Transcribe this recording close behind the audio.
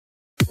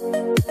Oh,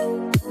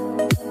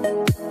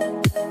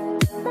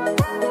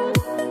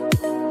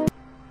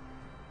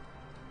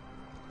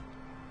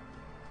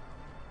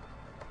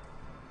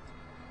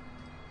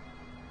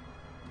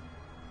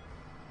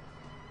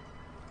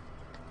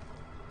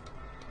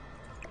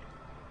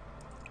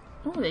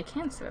 they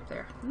can sit up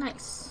there.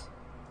 Nice.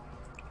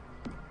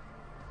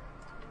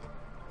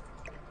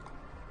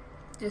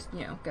 Just,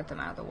 you know, get them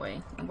out of the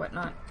way and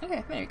whatnot.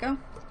 Okay, there you go.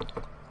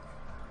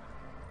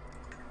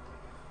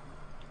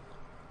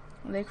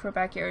 Lake for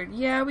backyard.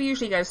 Yeah, we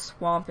usually get a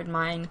swamp in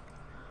mine.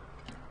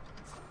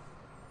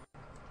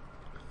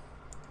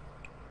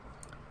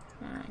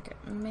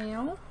 Get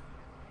mail.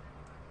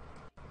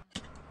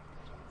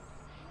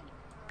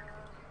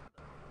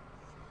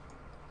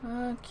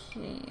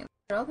 Okay, look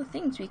at all the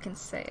things we can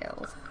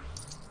sell.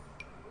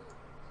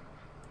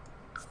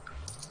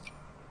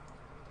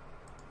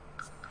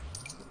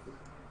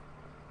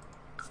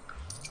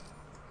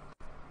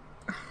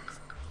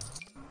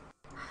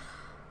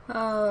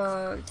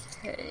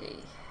 Okay.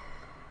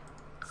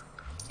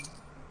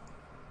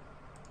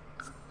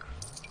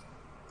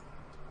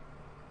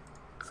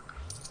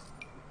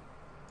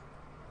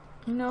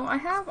 You know, I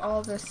have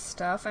all this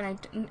stuff, and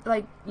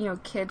like, you know,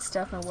 kid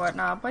stuff and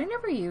whatnot, but I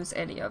never use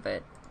any of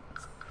it.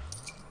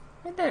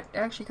 I find that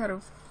actually kind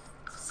of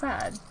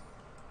sad.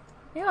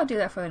 Maybe I'll do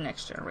that for the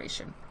next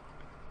generation.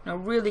 You know,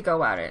 really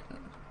go at it.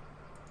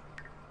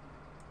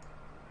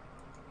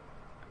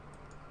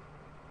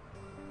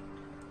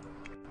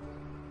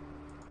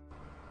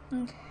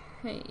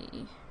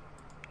 Okay.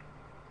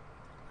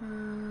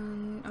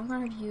 I'm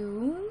gonna have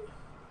you...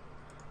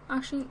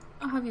 Actually,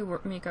 I'll have you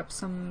make up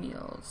some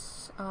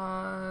meals.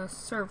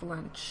 Serve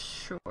lunch,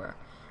 sure.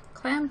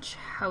 Clam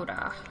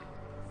chowder.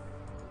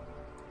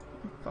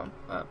 Bump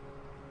up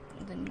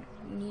the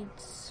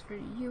needs for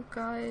you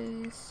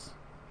guys.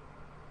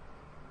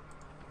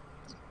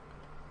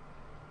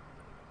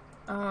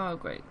 Oh,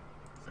 great.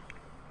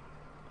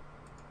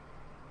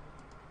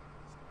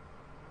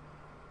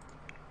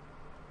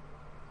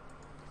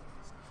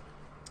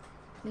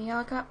 We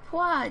all got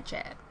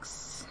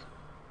projects.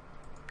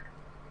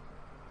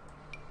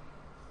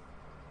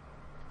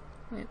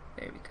 Wait,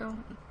 there we go.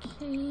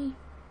 Okay.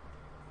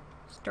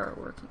 Start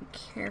working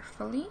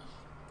carefully.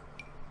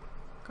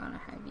 Gonna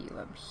have you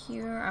up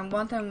here. I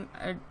want them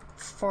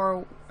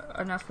far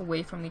enough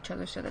away from each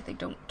other so that they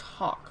don't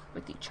talk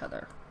with each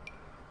other.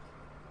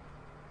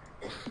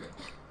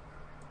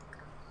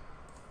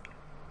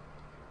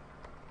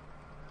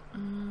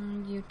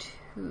 You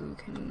two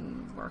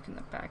can work in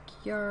the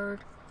backyard.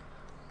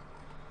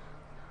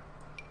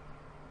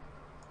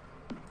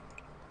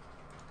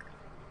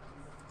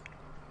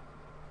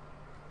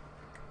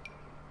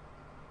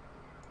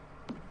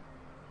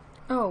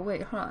 Oh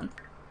wait, hold on.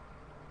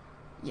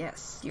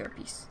 Yes, you're a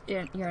piece.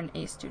 You're an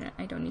A student.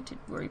 I don't need to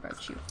worry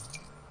about you.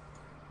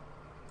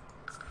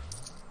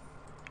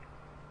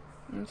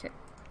 Okay.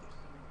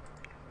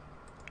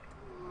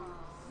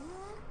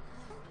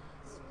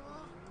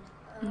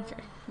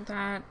 Okay,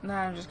 that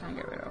I'm just gonna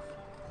get rid of.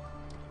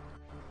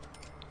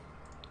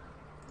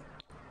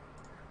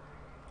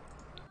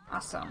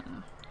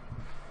 Awesome.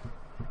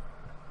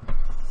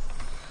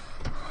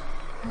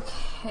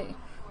 Okay.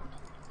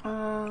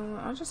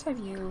 I'll just have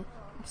you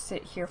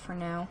sit here for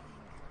now.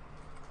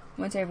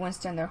 Once everyone's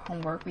done their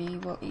homework, we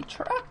will eat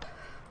her up.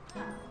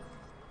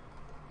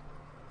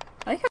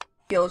 I like how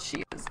skilled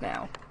she is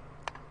now.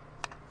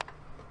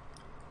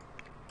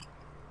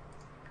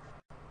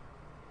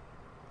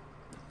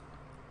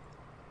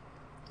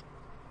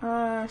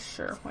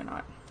 Sure, why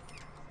not?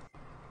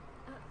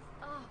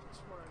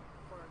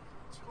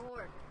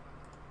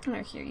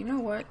 Oh, here, you know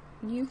what?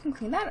 You can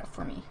clean that up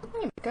for me.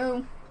 There we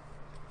go.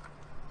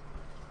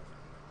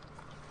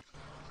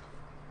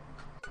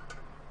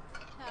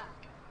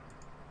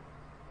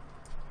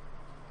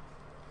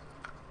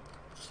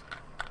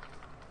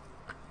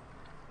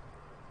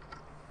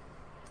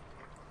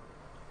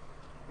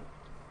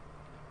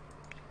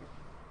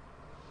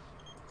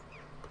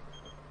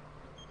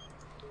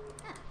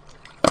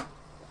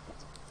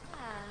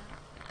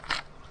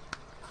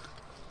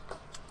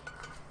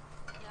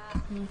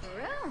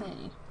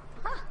 Really?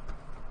 Huh.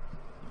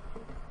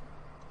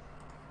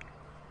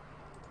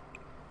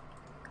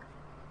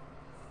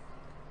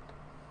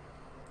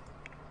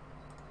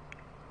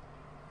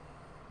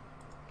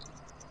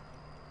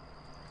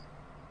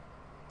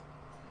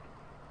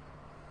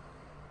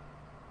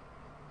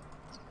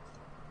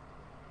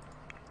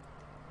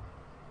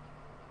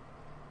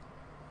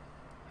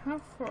 How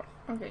far?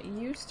 Okay,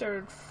 you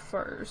started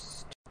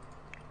first.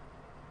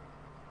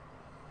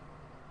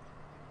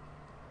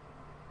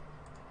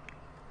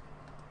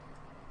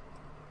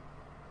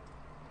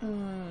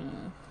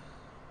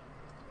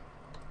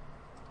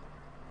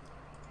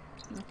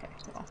 Okay,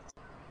 well.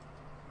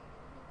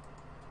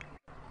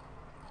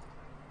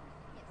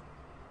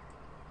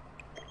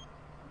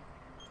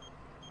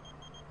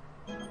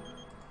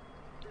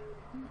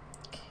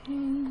 Okay.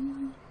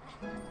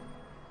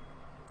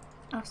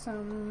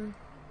 Awesome.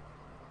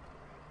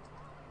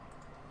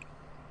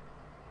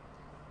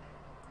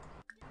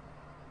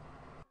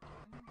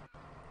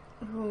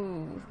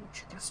 Ooh,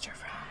 chicken stir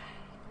fry.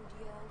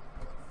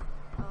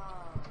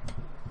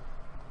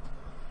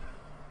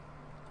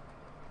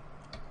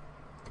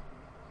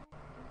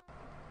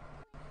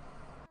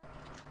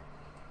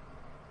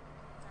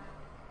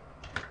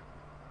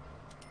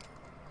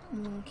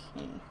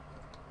 Okay.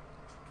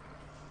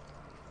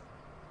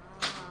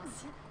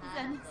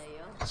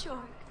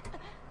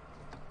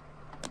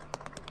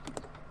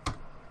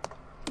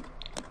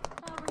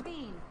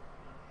 Ravine.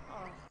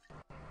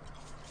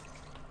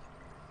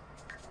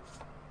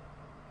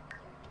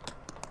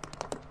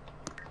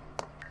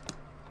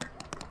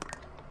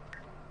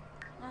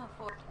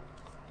 For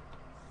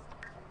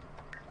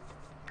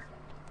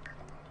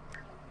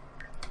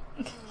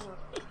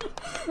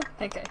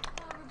Okay.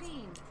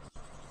 Ravine.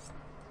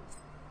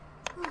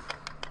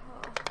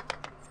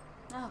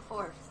 No,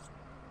 fourth.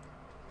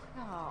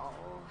 Oh,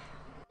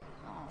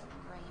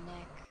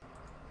 Raynick.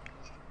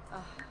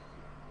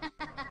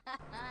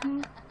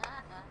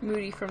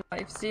 Moody from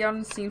life.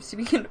 Zeon seems to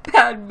be in a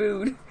bad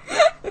mood.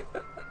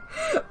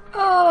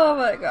 Oh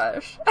my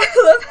gosh. I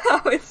love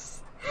how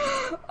it's...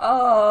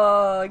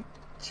 Oh,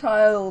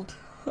 child.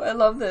 I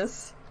love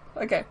this.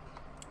 Okay.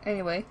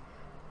 Anyway.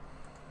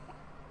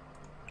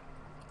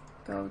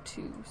 Go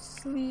to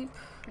sleep.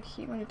 I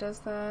hate when it does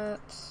that.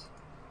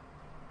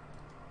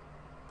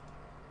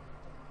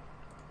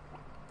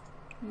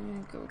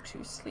 And go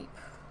to sleep.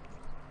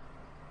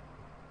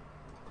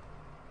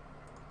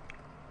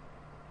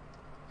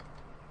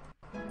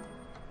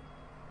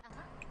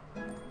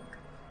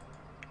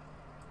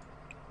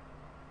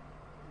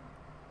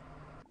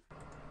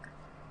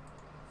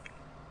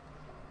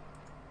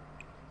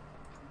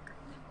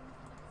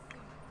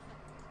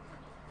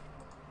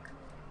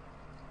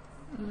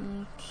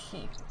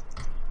 Okay.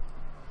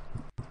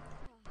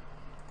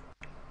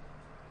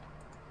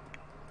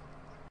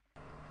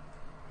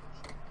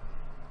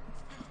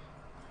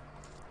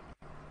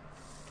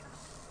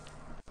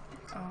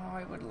 Oh,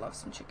 I would love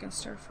some chicken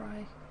stir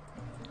fry.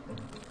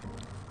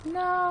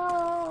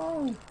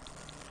 No!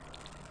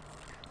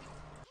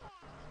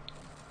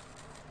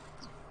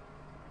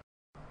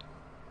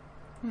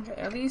 Okay,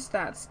 at least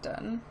that's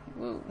done.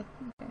 Woo.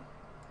 Okay.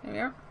 There we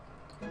are.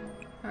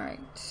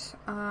 Alright.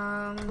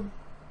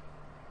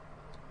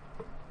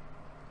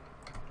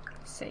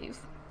 Save.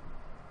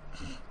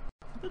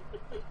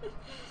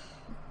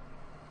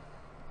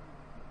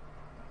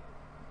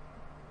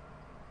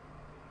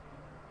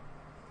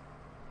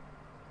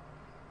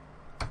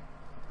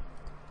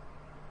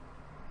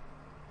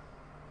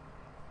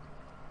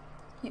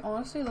 He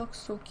honestly looks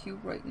so cute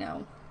right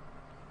now.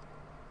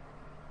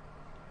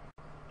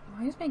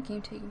 Why is my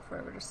game taking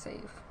forever to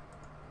save?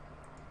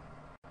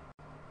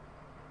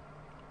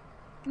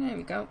 There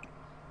we go.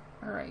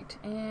 Alright,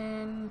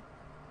 and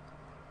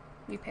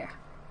repair.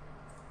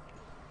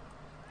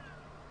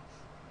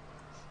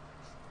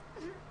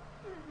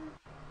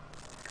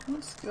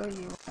 What skill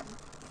you at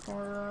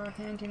for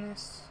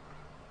handiness?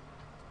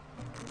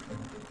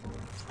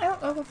 Oh,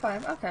 level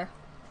 5. Okay.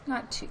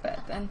 Not too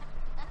bad then.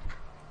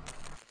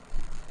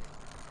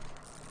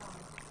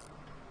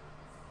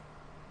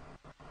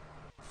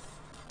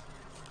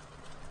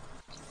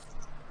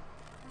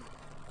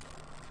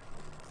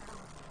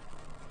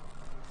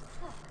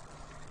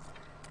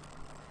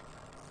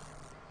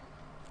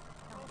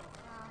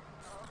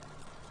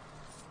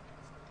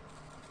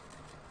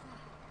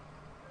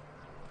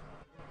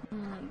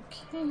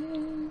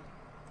 Okay.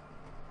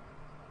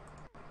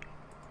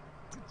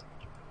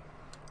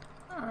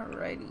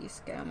 Alrighty,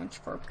 scavenge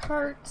for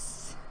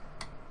parts.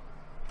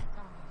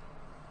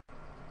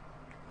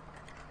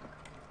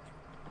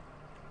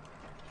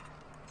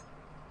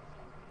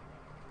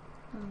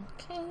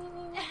 Okay.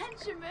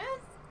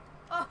 Angemus?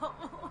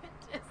 Oh,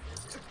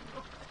 just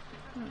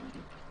There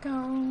we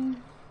go.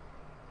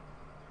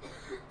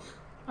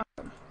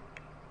 Awesome.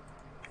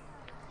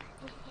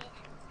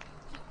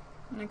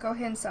 Now go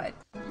ahead inside.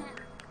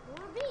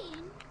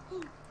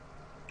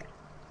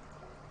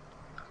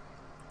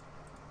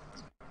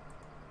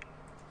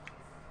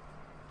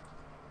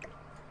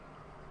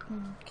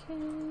 Okay.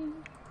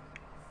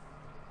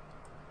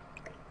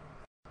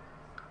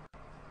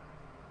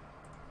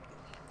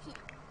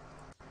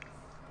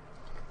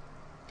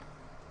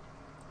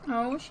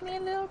 Oh, she made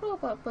a little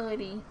robot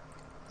buddy.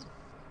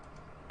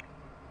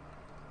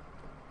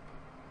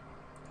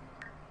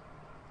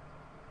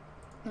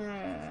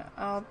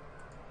 I'll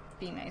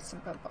be nice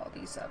and bump all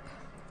these up.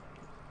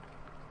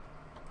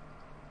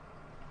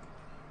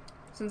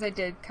 Since I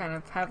did kind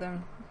of have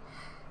them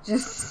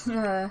just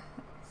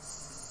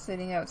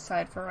sitting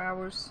outside for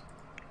hours.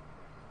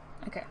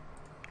 Okay.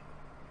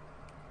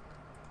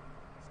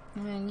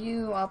 And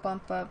you, I'll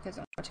bump up because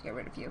I'm about to get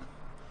rid of you.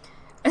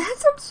 That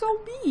sounds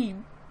so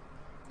mean.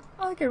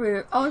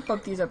 I'll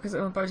bump these up because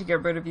I'm about to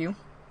get rid of you.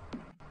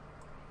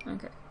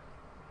 Okay.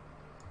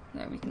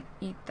 Now we can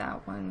eat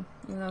that one,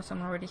 even though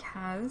someone already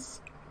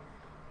has.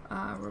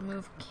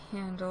 Remove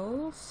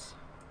candles.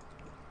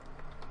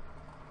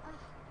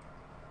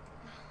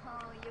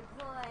 Oh, you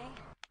boy.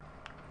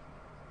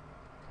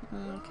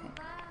 Okay.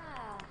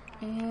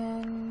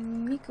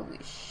 And make a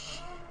wish.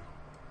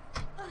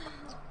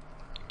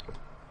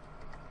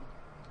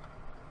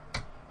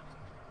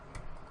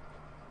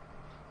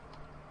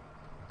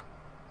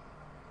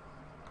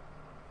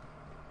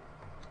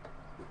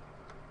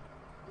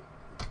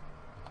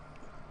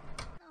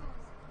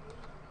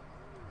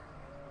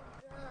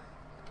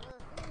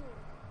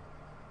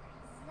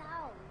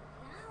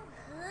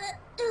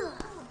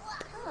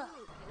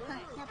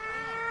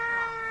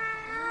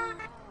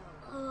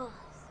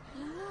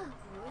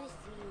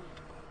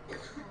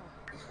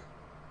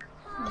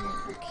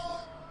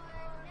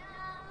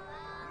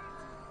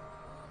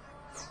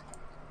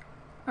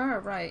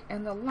 Alright,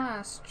 and the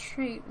last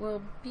trait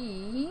will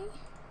be...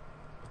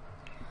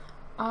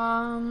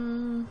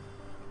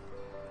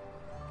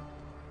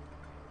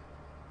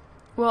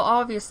 Well,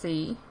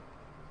 obviously,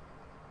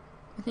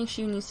 I think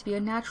she needs to be a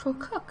natural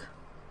cook.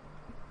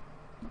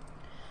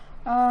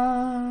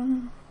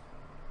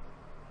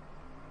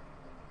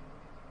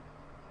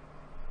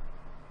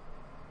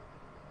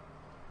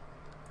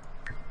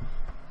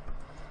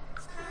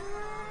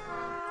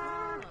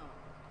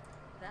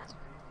 That's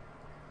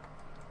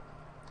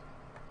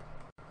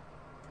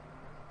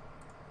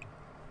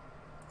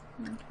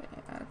Okay,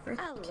 add birth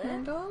a little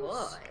candles.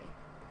 boy.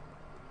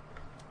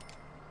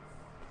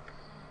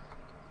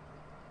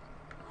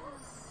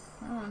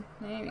 Oh,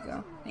 there we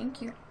go.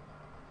 Thank you.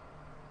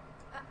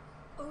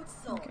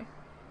 Okay.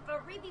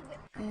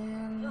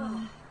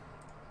 And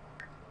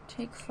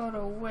take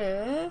photo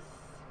with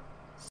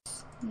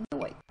Snow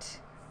White.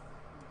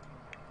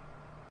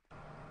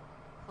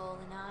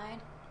 Colonide.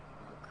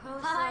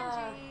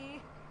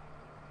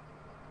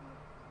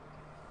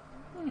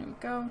 There we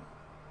go.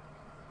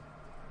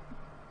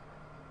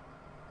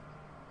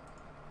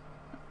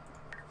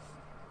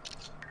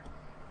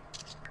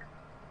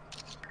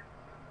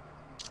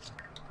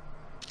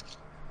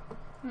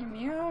 Here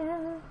we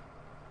are.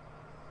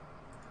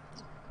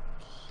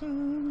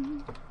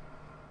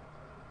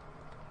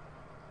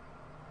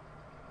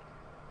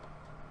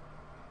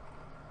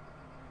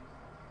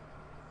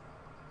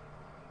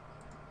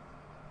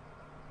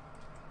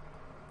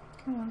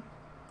 Come on.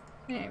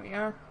 There we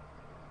are.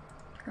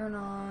 Turn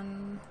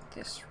on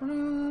this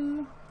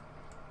room.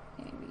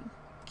 Maybe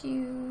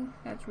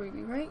that's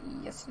Ruby, right?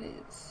 Yes, it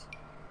is.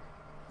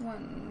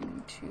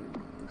 1, 2,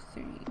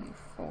 3,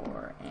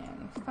 4,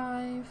 and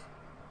 5.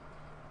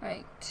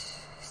 Right.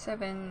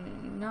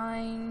 7,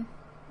 9,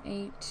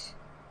 8,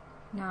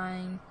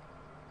 9,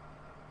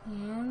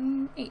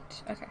 and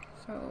 8. Okay,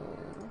 so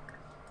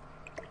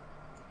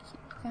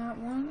keep that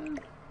one.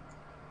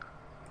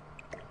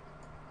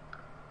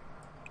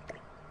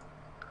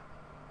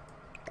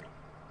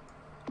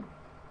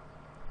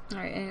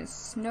 Alright, and it's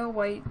Snow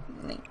White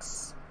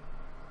links.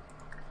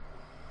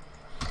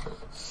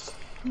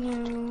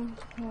 Snow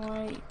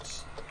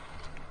White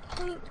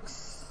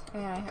links.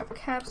 And I have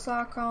caps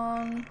lock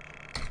on.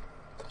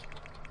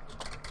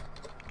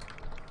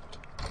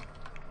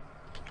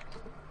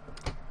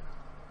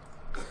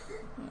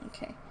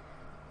 Okay.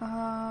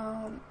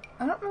 I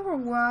don't remember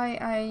why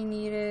I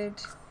needed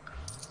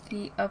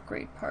the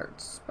upgrade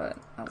parts, but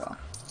oh well.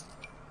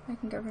 I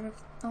can get rid of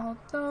all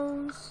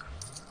those.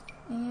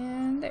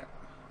 And there.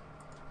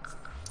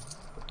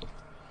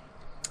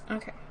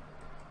 Okay.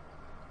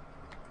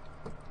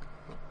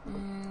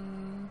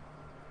 And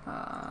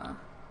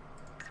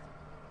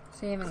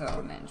save and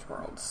go, Manage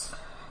Worlds.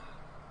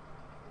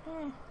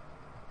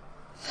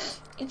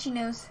 Itchy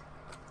nose.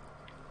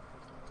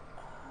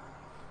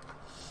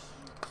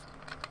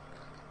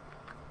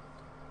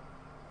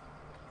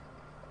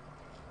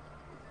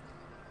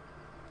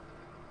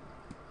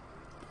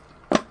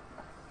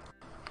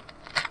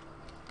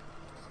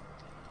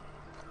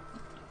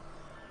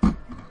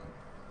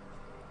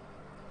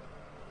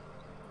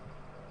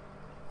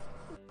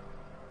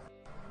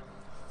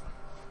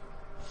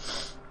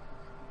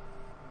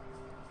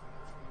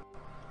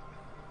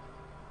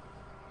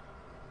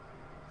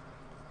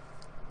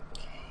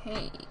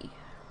 Hey.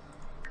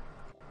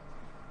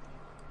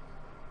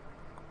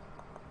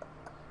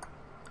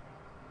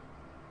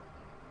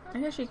 I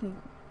guess you can.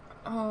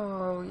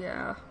 Oh,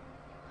 yeah.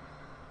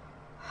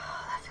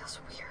 That feels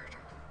weird.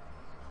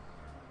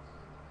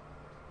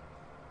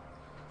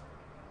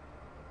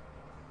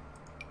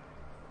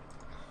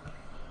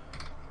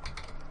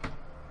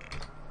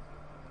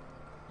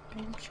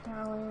 Baby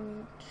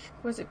challenge.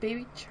 Was it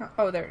baby challenge?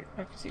 Oh, there.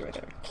 I can see right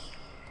there.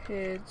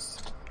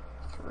 Kids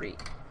 3.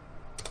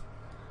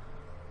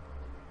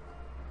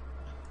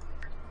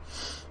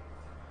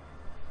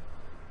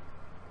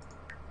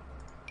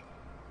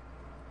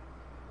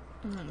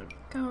 There we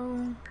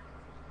go.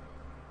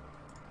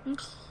 Okay.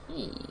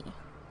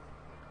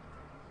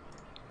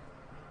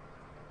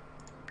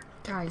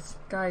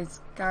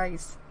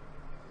 Guys.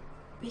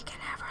 We can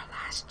have our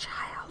last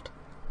child.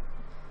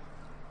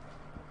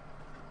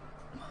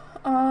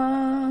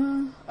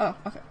 Oh,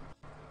 okay.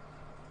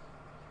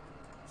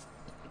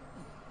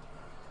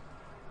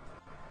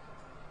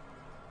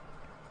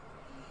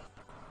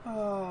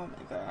 Oh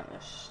my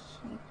gosh.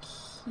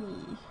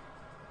 Okay.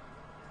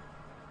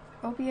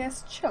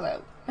 OBS, chill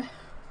out.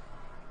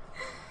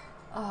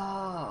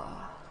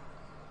 Oh.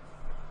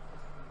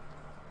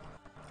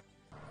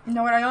 You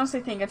know what? I honestly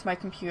think it's my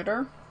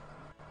computer.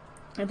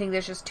 I think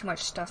there's just too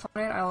much stuff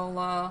on it.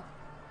 I'll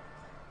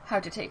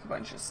have to take a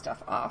bunch of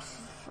stuff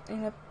off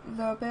in a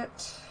little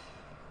bit.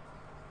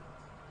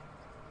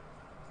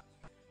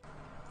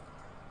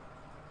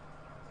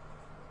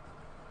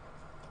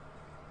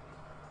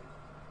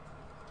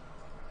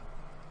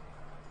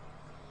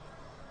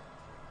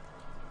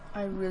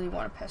 I really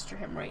want to pester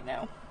him right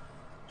now.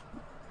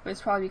 But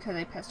it's probably because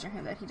I pester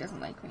him that he doesn't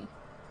like me.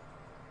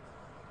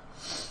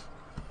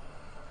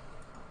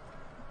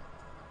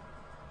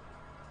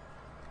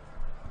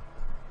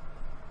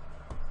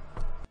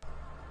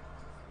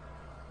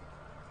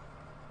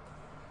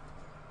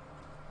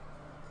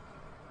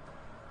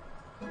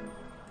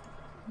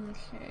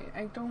 Okay,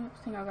 I don't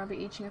think I'm gonna be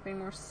eating up any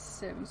more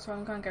sims, so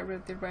I'm gonna get rid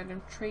of the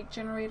random trait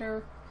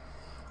generator.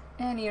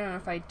 And even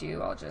if I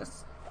do, I'll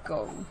just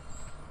go.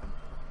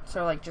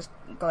 So like just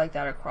go like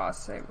that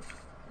across it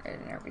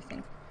and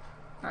everything.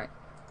 Alright.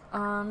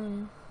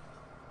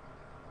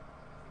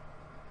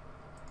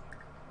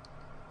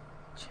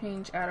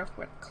 Change out of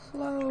wet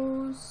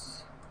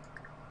clothes.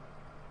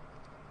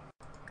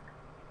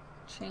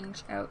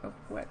 Change out of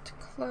wet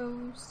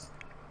clothes.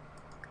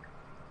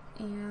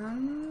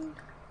 And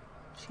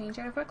change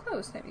out of wet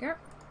clothes. There we go.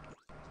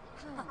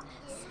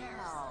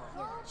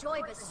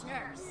 Joybus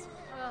nurse.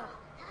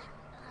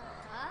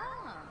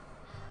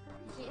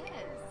 Yes.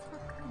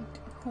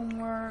 Do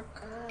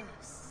homework.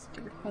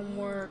 Do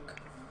homework.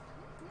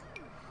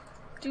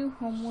 Do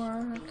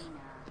homework.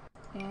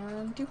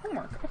 And do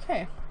homework.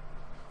 Okay.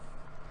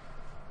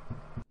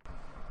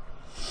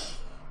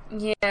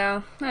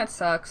 Yeah, that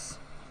sucks.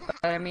 But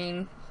I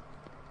mean,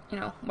 you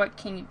know, what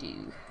can you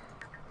do?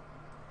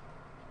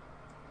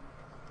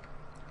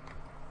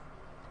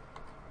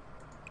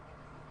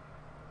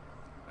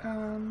 I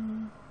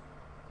wonder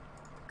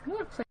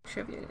what play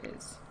trivia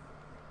is.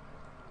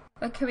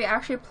 Like, can we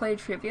actually play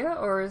trivia,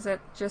 or is it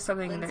just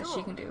something that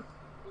she can do?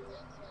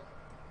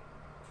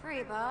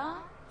 Freba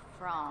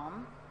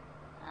from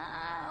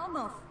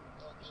almost.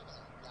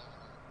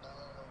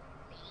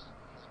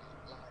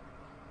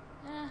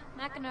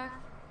 Mackinac.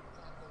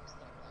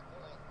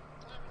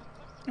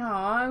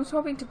 Aw, I was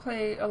hoping to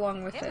play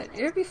along with it.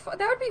 It'd be fun.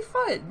 That would be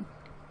fun.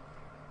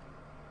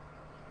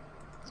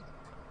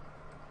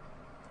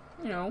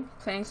 You know,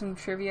 playing some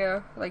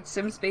trivia, like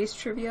Sims-based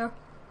trivia.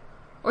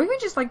 Or even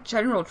just like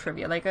general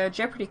trivia, like a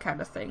Jeopardy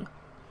kind of thing.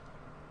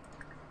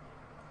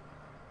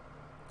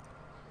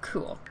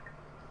 Cool.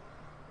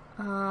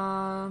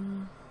 Cool.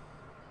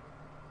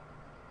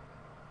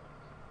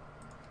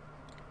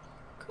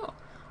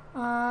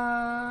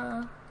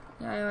 Yeah,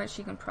 I know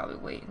she can probably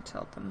wait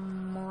until the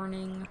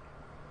morning.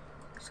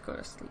 Just go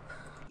to sleep.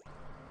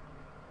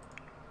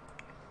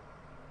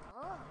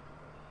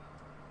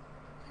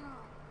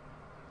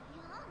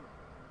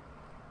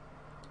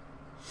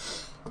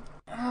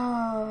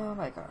 Oh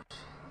my gosh.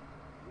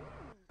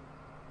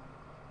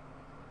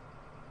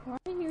 Why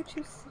are you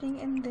two sitting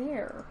in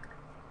there?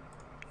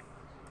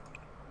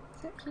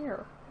 Sit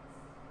here.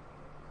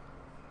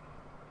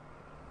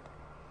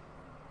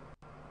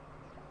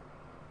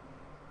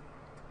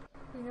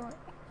 You know what?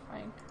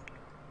 Fine.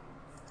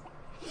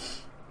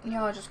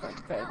 Yeah, I'll just go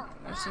to bed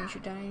as soon as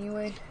you're done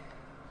anyway.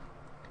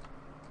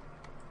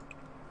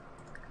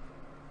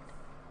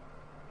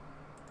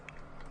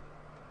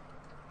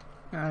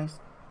 Nice.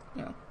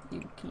 You know,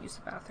 you can use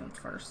the bathroom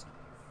first.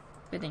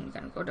 But then you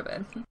gotta go to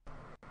bed.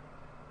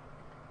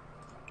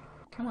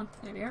 Come on,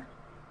 there we are.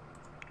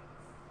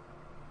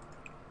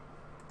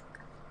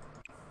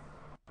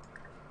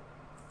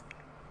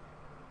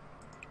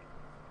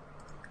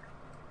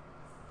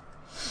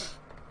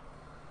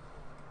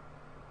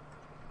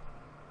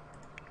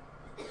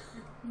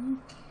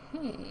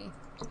 Okay.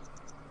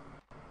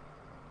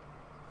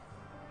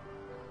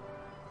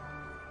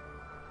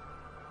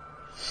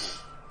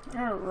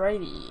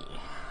 Alrighty.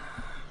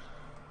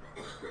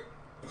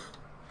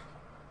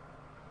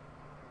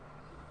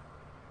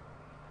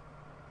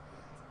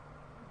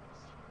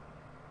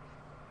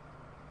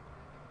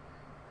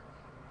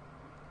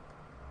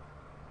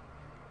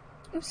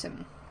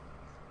 Awesome.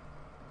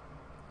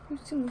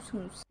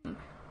 Awesome.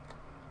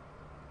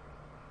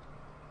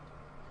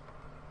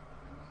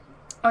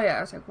 Oh yeah,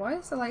 I was like, why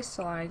is the light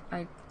still on?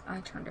 I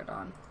turned it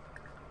on.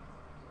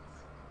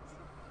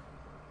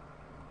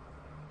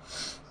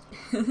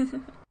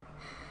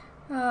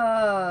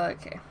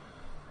 Okay.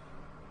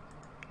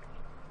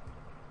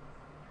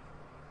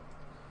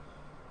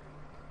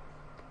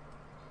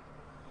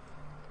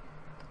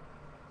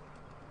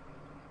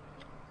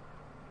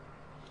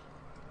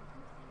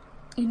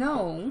 You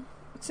know,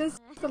 since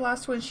the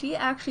last one, she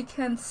actually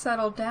can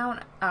settle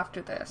down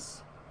after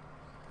this.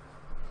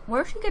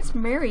 What if she gets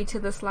married to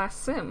this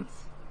last sim?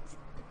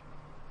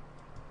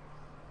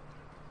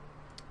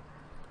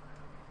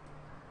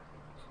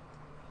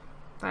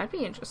 That'd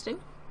be interesting.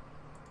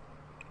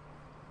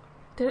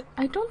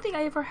 I don't think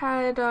I ever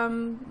had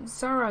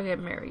Zara get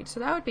married, so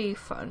that would be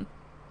fun.